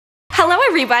Hello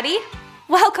everybody!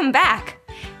 Welcome back!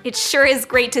 It sure is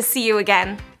great to see you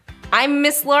again. I'm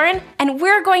Miss Lauren and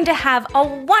we're going to have a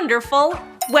wonderful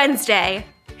Wednesday.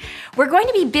 We're going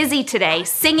to be busy today,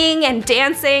 singing and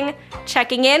dancing,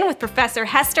 checking in with Professor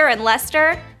Hester and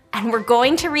Lester, and we're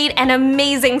going to read an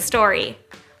amazing story.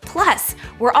 Plus,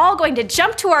 we're all going to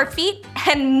jump to our feet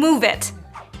and move it.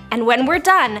 And when we're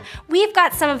done, we've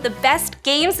got some of the best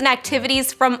games and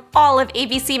activities from all of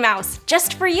ABC Mouse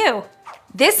just for you.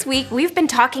 This week, we've been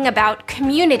talking about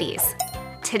communities.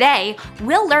 Today,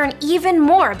 we'll learn even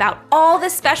more about all the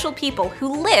special people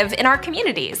who live in our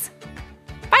communities.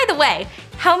 By the way,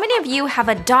 how many of you have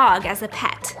a dog as a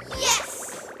pet?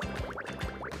 Yes!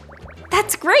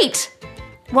 That's great!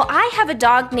 Well, I have a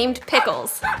dog named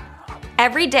Pickles.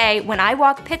 Every day when I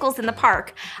walk Pickles in the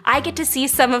park, I get to see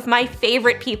some of my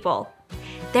favorite people.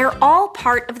 They're all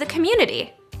part of the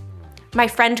community. My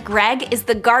friend Greg is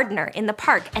the gardener in the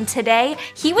park, and today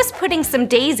he was putting some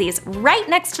daisies right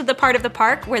next to the part of the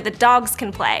park where the dogs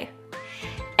can play.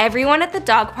 Everyone at the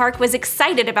dog park was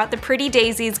excited about the pretty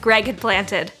daisies Greg had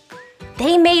planted.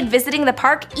 They made visiting the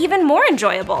park even more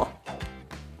enjoyable.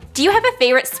 Do you have a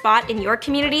favorite spot in your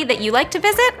community that you like to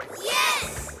visit?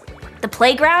 Yes! The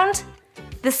playground?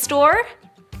 The store?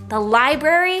 The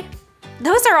library?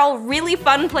 Those are all really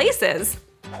fun places.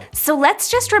 So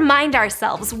let's just remind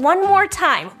ourselves one more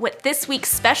time what this week's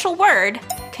special word,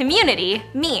 community,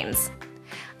 means.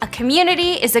 A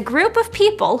community is a group of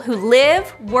people who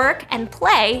live, work, and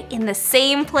play in the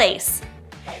same place.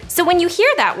 So when you hear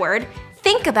that word,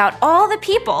 think about all the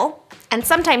people, and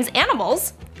sometimes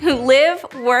animals, who live,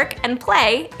 work, and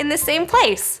play in the same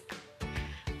place.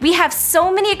 We have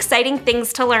so many exciting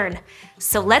things to learn,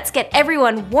 so let's get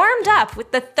everyone warmed up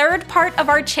with the third part of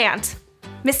our chant.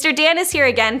 Mr. Dan is here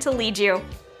again to lead you.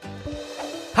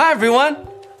 Hi everyone,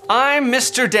 I'm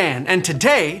Mr. Dan, and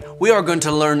today we are going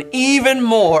to learn even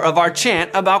more of our chant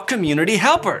about community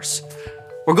helpers.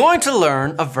 We're going to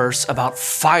learn a verse about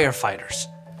firefighters.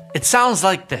 It sounds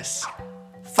like this.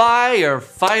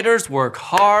 Firefighters work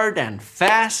hard and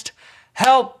fast,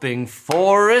 helping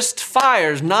forest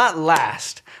fires not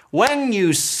last. When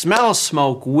you smell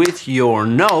smoke with your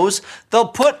nose, they'll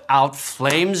put out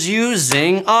flames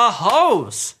using a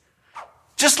hose.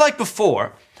 Just like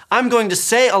before, I'm going to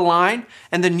say a line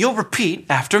and then you'll repeat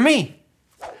after me.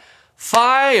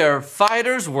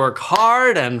 Firefighters work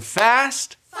hard and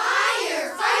fast.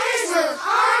 Firefighters work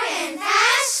hard and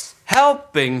fast.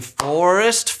 Helping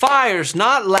forest fires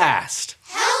not last.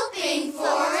 Helping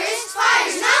forest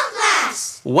fires not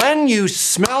last. When you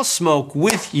smell smoke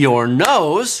with your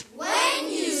nose, When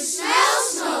you smell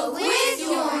smoke with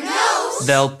your nose,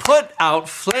 they'll put out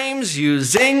flames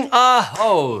using a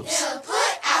hose. they'll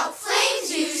put out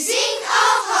flames using a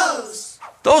hose.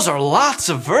 Those are lots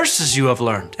of verses you have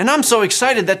learned, and I'm so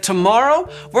excited that tomorrow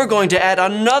we're going to add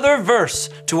another verse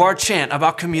to our chant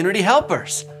about community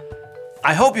helpers.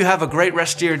 I hope you have a great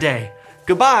rest of your day.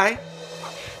 Goodbye.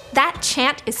 That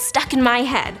chant is stuck in my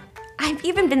head. I've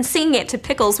even been singing it to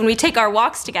Pickles when we take our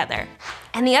walks together.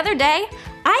 And the other day,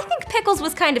 I think Pickles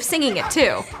was kind of singing it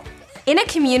too. In a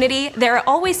community, there are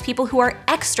always people who are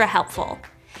extra helpful.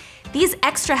 These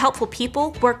extra helpful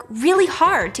people work really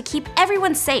hard to keep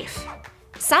everyone safe.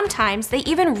 Sometimes they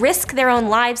even risk their own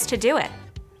lives to do it.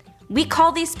 We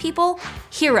call these people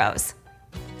heroes.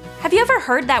 Have you ever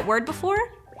heard that word before?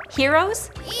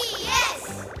 Heroes?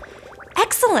 Yes!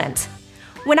 Excellent!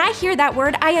 When I hear that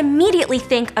word, I immediately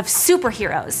think of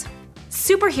superheroes.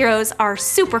 Superheroes are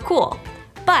super cool,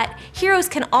 but heroes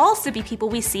can also be people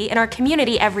we see in our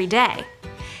community every day.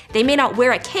 They may not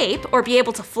wear a cape or be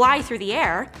able to fly through the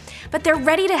air, but they're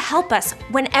ready to help us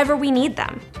whenever we need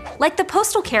them. Like the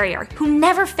postal carrier who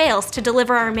never fails to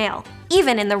deliver our mail,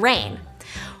 even in the rain.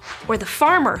 Or the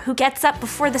farmer who gets up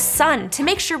before the sun to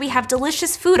make sure we have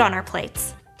delicious food on our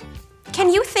plates.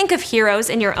 Can you think of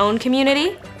heroes in your own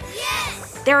community? Yes!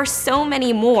 There are so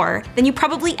many more than you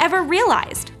probably ever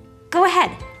realized. Go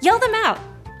ahead, yell them out.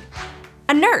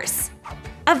 A nurse,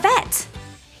 a vet,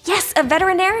 yes, a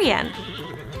veterinarian.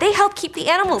 They help keep the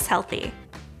animals healthy.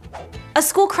 A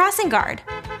school crossing guard.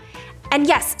 And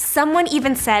yes, someone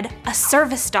even said a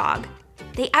service dog.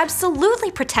 They absolutely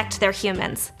protect their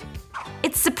humans.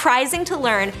 It's surprising to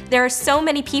learn there are so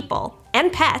many people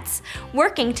and pets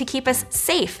working to keep us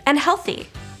safe and healthy.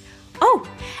 Oh,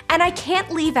 and I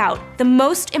can't leave out the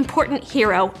most important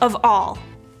hero of all,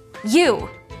 you.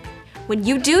 When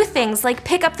you do things like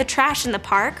pick up the trash in the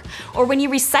park, or when you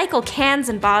recycle cans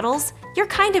and bottles, you're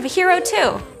kind of a hero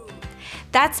too.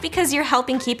 That's because you're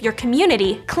helping keep your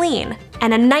community clean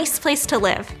and a nice place to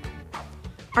live.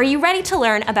 Are you ready to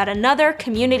learn about another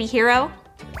community hero?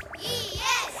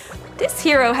 Yes! This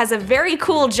hero has a very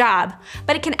cool job,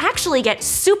 but it can actually get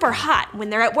super hot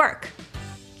when they're at work.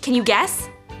 Can you guess?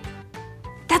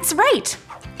 That's right!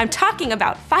 I'm talking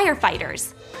about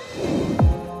firefighters.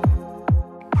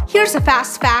 Here's a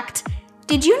fast fact.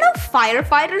 Did you know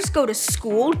firefighters go to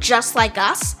school just like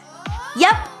us?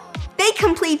 Yep, they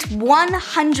complete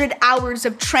 100 hours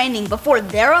of training before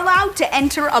they're allowed to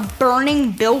enter a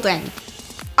burning building.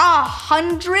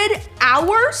 100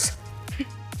 hours?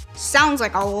 Sounds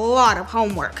like a lot of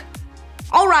homework.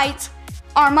 All right,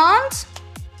 Armand,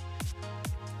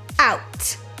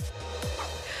 out.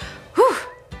 Whew,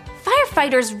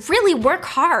 firefighters really work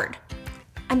hard.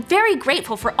 I'm very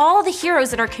grateful for all the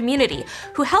heroes in our community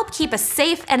who help keep us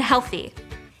safe and healthy.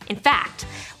 In fact,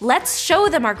 let's show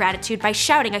them our gratitude by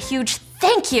shouting a huge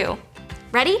thank you.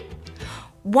 Ready?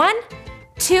 1,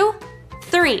 2,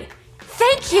 3.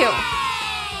 Thank you!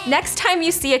 Next time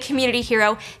you see a community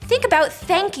hero, think about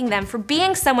thanking them for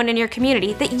being someone in your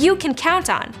community that you can count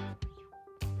on.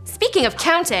 Speaking of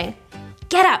counting,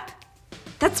 get up.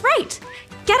 That's right,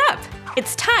 get up.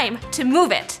 It's time to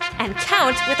move it and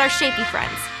count with our Shapey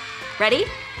friends. Ready?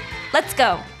 Let's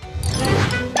go.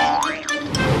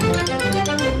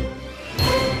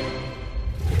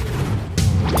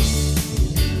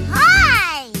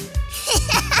 Hi!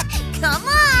 Come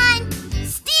on!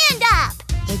 Stand up!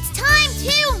 It's time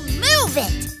to move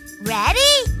it!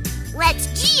 Ready? Let's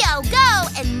Geo go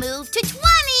and move to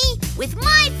 20 with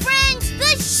my friends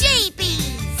the Shapies!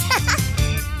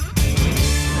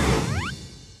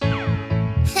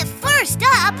 First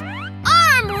up,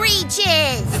 arm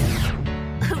reaches!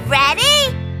 Ready?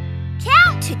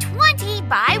 Count to 20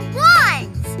 by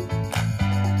ones!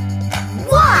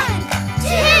 1,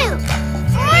 2,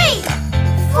 3,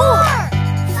 4,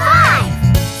 5,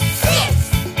 6,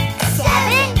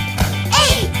 7,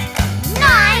 8,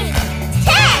 9,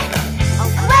 10,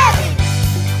 11,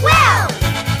 12,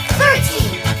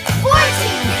 13,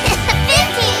 14,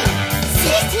 15,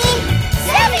 16,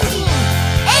 17,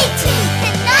 18,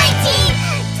 19,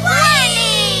 20!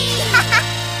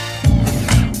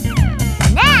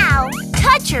 Now,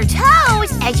 touch your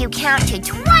toes as you count to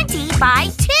 20 by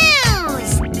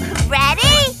twos.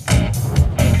 Ready?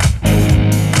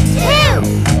 2,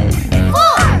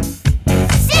 4,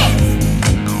 6,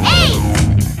 8,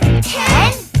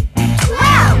 10,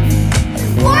 12,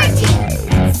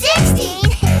 14, 16,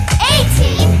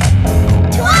 18,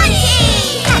 20!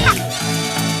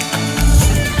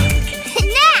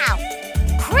 Now,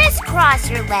 crisscross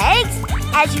your legs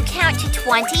as you count to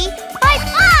 20 by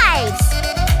fives.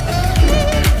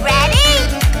 Ready?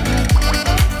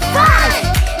 5,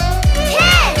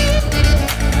 10,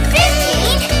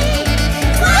 15,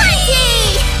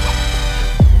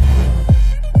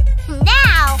 20!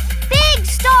 Now, big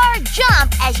star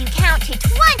jump as you count to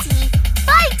 20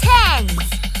 by tens.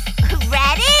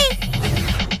 Ready?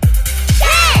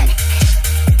 10,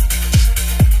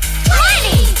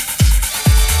 20!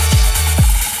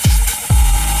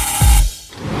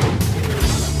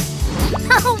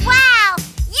 Oh, wow!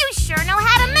 You sure know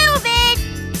how to move it!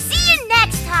 See you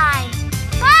next time!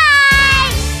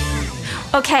 Bye!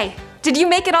 Okay, did you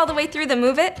make it all the way through the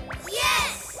Move It?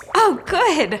 Yes! Oh,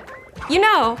 good! You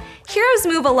know, heroes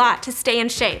move a lot to stay in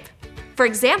shape. For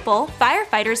example,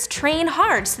 firefighters train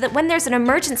hard so that when there's an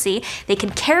emergency, they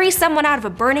can carry someone out of a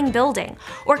burning building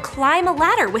or climb a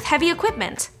ladder with heavy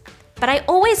equipment. But I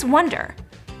always wonder,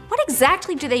 what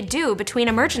exactly do they do between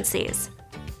emergencies?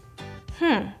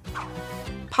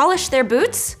 Polish their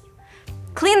boots?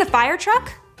 Clean the fire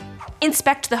truck?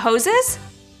 Inspect the hoses?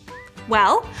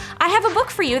 Well, I have a book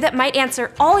for you that might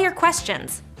answer all your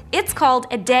questions. It's called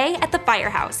A Day at the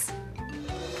Firehouse.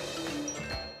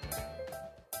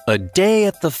 A Day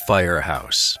at the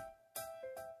Firehouse.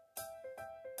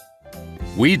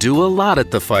 We do a lot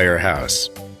at the firehouse.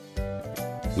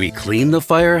 We clean the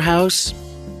firehouse.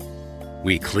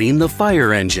 We clean the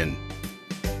fire engine.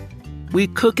 We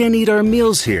cook and eat our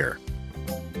meals here.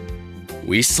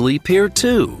 We sleep here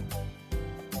too.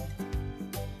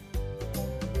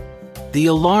 The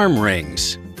alarm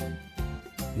rings.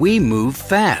 We move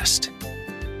fast.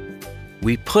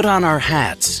 We put on our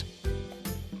hats.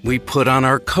 We put on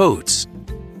our coats.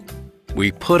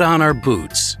 We put on our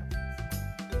boots.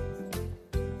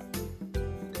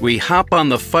 We hop on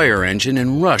the fire engine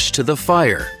and rush to the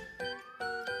fire.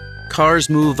 Cars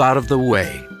move out of the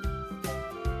way.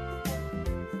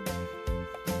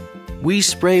 We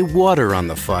spray water on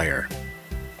the fire.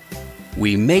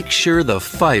 We make sure the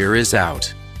fire is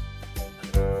out.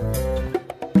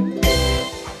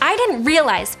 I didn't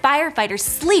realize firefighters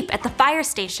sleep at the fire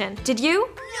station, did you?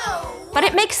 No! But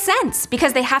it makes sense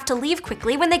because they have to leave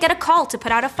quickly when they get a call to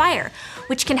put out a fire,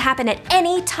 which can happen at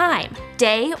any time,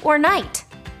 day or night.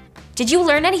 Did you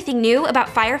learn anything new about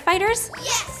firefighters?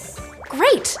 Yes!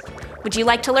 Great! Would you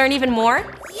like to learn even more?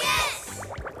 Yes!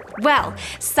 Well,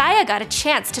 Saya got a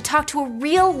chance to talk to a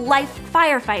real-life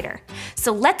firefighter,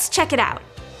 so let's check it out.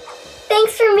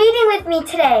 Thanks for meeting with me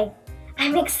today.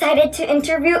 I'm excited to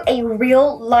interview a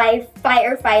real-life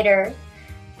firefighter.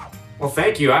 Well,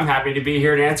 thank you. I'm happy to be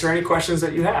here to answer any questions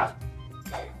that you have.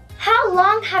 How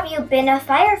long have you been a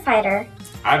firefighter?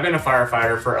 I've been a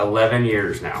firefighter for 11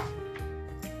 years now.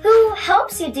 Who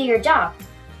helps you do your job?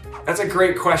 That's a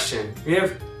great question. We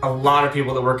have a lot of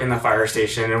people that work in the fire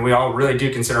station, and we all really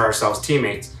do consider ourselves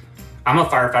teammates. I'm a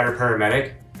firefighter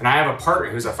paramedic, and I have a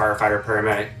partner who's a firefighter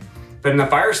paramedic. But in the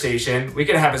fire station, we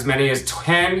could have as many as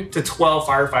 10 to 12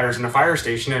 firefighters in a fire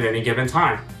station at any given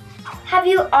time. Have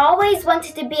you always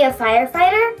wanted to be a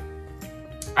firefighter?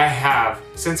 I have.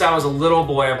 Since I was a little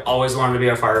boy, I've always wanted to be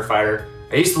a firefighter.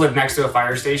 I used to live next to a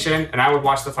fire station, and I would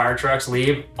watch the fire trucks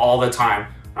leave all the time.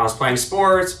 When I was playing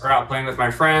sports or out playing with my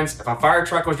friends, if a fire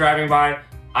truck was driving by,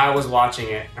 I was watching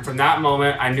it. And from that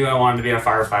moment, I knew I wanted to be a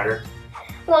firefighter.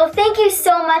 Well, thank you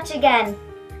so much again.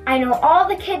 I know all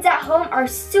the kids at home are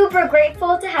super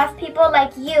grateful to have people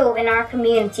like you in our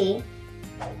community.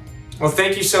 Well,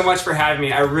 thank you so much for having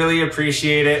me. I really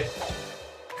appreciate it.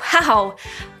 Wow,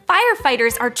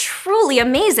 firefighters are truly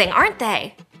amazing, aren't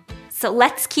they? So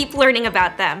let's keep learning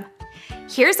about them.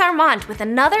 Here's Armand with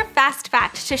another fast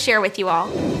fact to share with you all.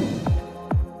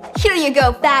 Here you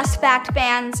go, fast fact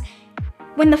fans.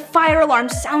 When the fire alarm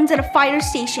sounds at a fire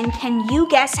station, can you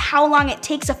guess how long it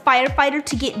takes a firefighter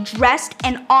to get dressed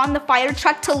and on the fire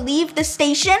truck to leave the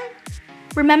station?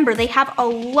 Remember, they have a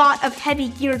lot of heavy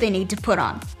gear they need to put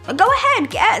on. Go ahead,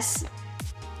 guess.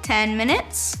 10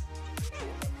 minutes?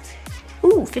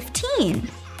 Ooh, 15.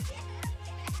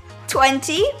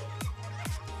 20?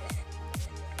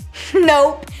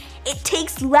 Nope, it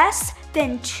takes less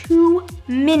than 2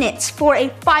 minutes for a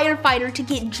firefighter to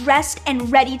get dressed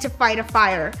and ready to fight a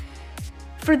fire.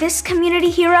 For this community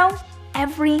hero,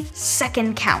 every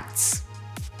second counts.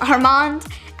 Armand,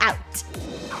 out.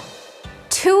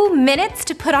 2 minutes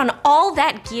to put on all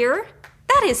that gear?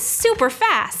 That is super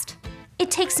fast.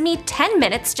 It takes me 10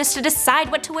 minutes just to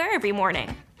decide what to wear every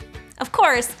morning. Of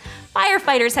course,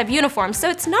 firefighters have uniforms, so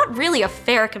it's not really a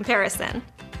fair comparison.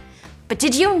 But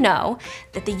did you know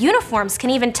that the uniforms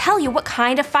can even tell you what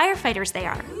kind of firefighters they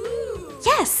are?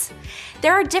 Yes,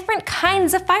 there are different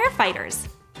kinds of firefighters.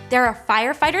 There are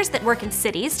firefighters that work in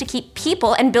cities to keep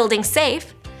people and buildings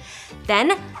safe.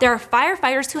 Then there are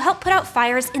firefighters who help put out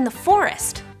fires in the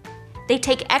forest. They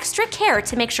take extra care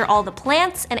to make sure all the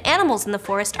plants and animals in the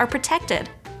forest are protected.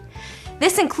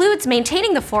 This includes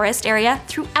maintaining the forest area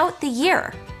throughout the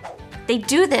year. They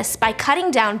do this by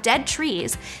cutting down dead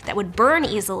trees that would burn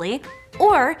easily,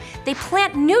 or they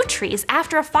plant new trees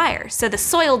after a fire so the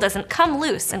soil doesn't come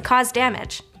loose and cause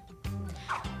damage.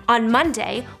 On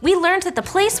Monday, we learned that the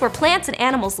place where plants and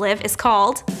animals live is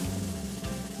called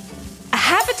a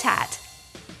habitat.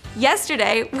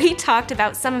 Yesterday, we talked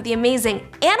about some of the amazing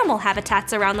animal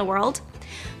habitats around the world,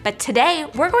 but today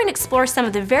we're going to explore some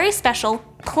of the very special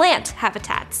plant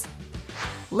habitats.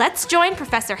 Let's join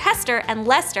Professor Hester and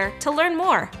Lester to learn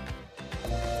more.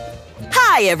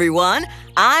 Hi, everyone.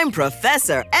 I'm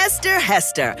Professor Esther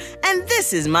Hester, and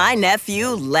this is my nephew,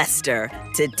 Lester.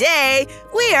 Today,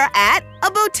 we are at a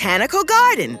botanical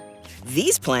garden.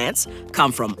 These plants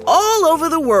come from all over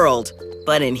the world,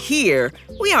 but in here,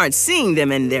 we aren't seeing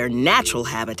them in their natural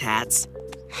habitats.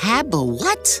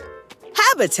 What?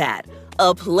 Habitat,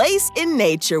 a place in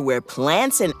nature where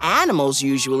plants and animals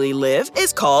usually live,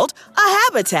 is called a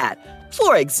habitat.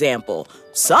 For example,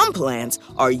 some plants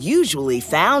are usually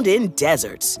found in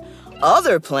deserts.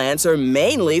 Other plants are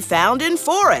mainly found in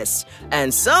forests,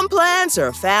 and some plants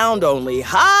are found only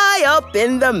high up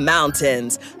in the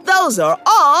mountains. Those are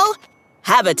all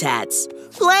habitats.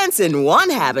 Plants in one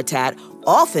habitat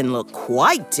often look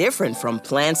quite different from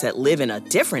plants that live in a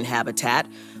different habitat,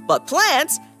 but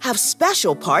plants have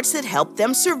special parts that help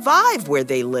them survive where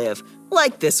they live,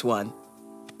 like this one.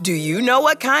 Do you know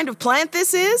what kind of plant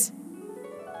this is?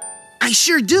 I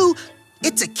sure do.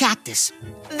 It's a cactus.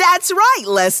 That's right,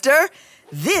 Lester.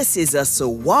 This is a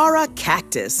saguaro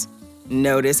cactus.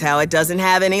 Notice how it doesn't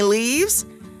have any leaves?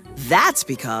 That's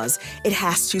because it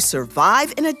has to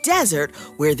survive in a desert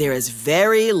where there is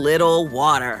very little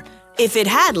water. If it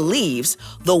had leaves,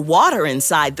 the water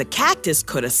inside the cactus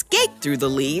could escape through the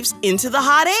leaves into the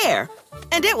hot air,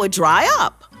 and it would dry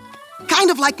up.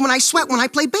 Kind of like when I sweat when I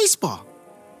play baseball.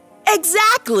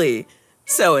 Exactly.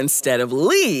 So instead of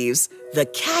leaves, the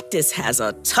cactus has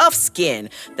a tough skin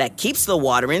that keeps the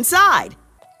water inside.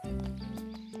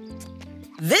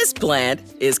 This plant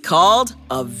is called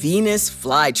a Venus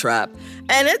flytrap,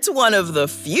 and it's one of the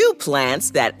few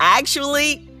plants that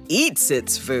actually eats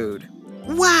its food.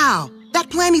 Wow, that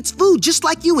plant eats food just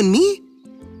like you and me?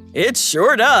 It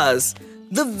sure does.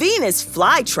 The Venus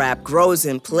flytrap grows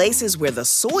in places where the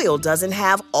soil doesn't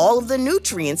have all of the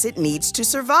nutrients it needs to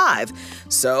survive.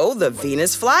 So the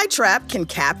Venus flytrap can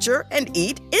capture and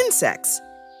eat insects.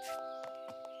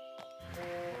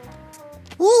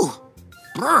 Ooh,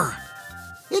 brr.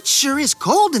 It sure is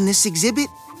cold in this exhibit.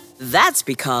 That's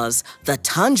because the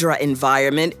tundra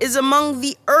environment is among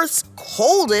the Earth's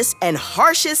coldest and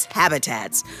harshest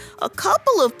habitats. A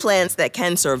couple of plants that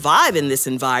can survive in this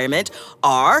environment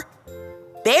are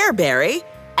bearberry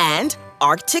and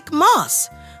Arctic moss.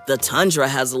 The tundra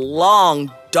has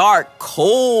long, dark,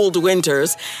 cold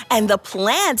winters, and the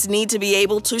plants need to be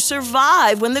able to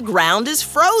survive when the ground is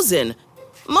frozen.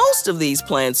 Most of these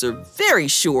plants are very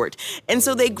short, and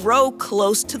so they grow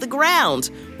close to the ground,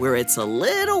 where it's a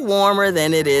little warmer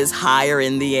than it is higher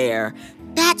in the air.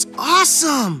 That's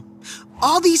awesome!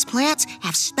 All these plants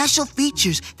have special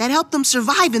features that help them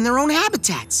survive in their own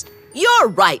habitats. You're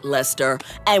right, Lester.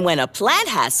 And when a plant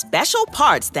has special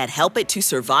parts that help it to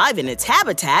survive in its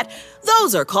habitat,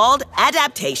 those are called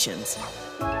adaptations.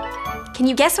 Can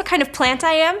you guess what kind of plant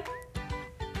I am?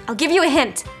 I'll give you a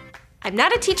hint. I'm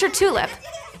not a teacher tulip.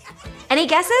 Any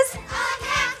guesses? A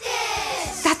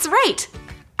cactus! That's right.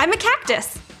 I'm a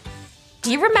cactus.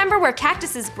 Do you remember where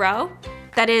cactuses grow?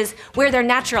 That is, where their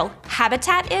natural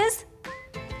habitat is?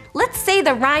 Let's say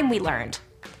the rhyme we learned.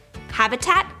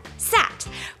 Habitat, sat,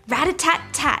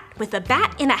 rat-a-tat-tat, with a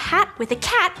bat in a hat with a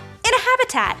cat in a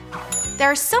habitat. There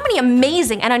are so many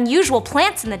amazing and unusual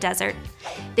plants in the desert.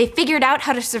 They figured out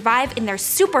how to survive in their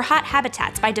super hot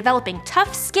habitats by developing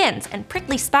tough skins and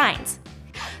prickly spines.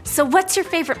 So what's your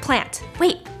favorite plant?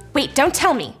 Wait, don't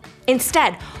tell me.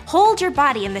 Instead, hold your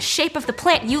body in the shape of the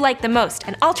plant you like the most,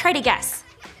 and I'll try to guess.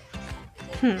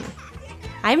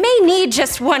 I may need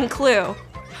just one clue.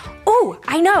 Oh,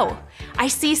 I know. I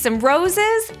see some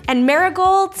roses and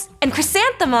marigolds and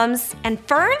chrysanthemums and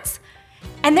ferns,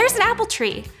 and there's an apple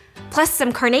tree, plus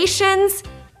some carnations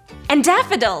and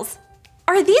daffodils.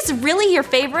 Are these really your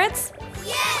favorites?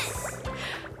 Yes!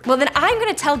 Well, then I'm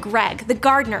gonna tell Greg, the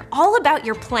gardener, all about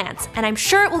your plants, and I'm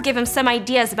sure it will give him some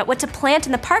ideas about what to plant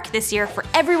in the park this year for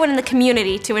everyone in the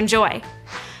community to enjoy.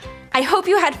 I hope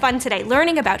you had fun today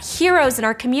learning about heroes in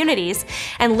our communities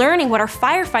and learning what our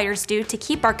firefighters do to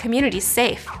keep our communities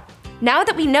safe. Now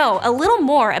that we know a little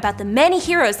more about the many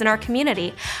heroes in our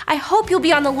community, I hope you'll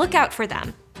be on the lookout for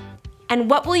them. And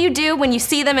what will you do when you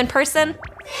see them in person?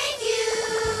 Thank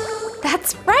you!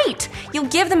 That's right! You'll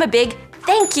give them a big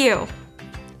thank you!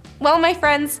 Well, my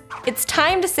friends, it's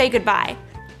time to say goodbye.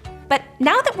 But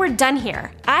now that we're done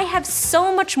here, I have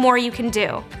so much more you can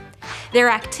do. There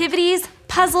are activities,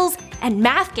 puzzles, and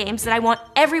math games that I want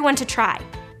everyone to try.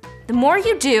 The more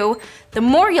you do, the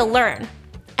more you'll learn.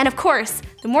 And of course,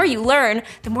 the more you learn,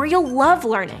 the more you'll love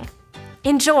learning.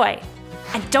 Enjoy!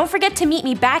 And don't forget to meet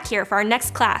me back here for our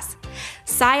next class.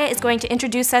 Saya is going to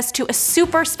introduce us to a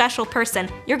super special person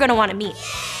you're going to want to meet.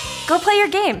 Go play your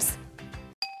games.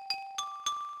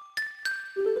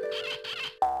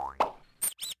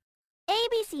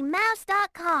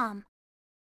 ABCmouse.com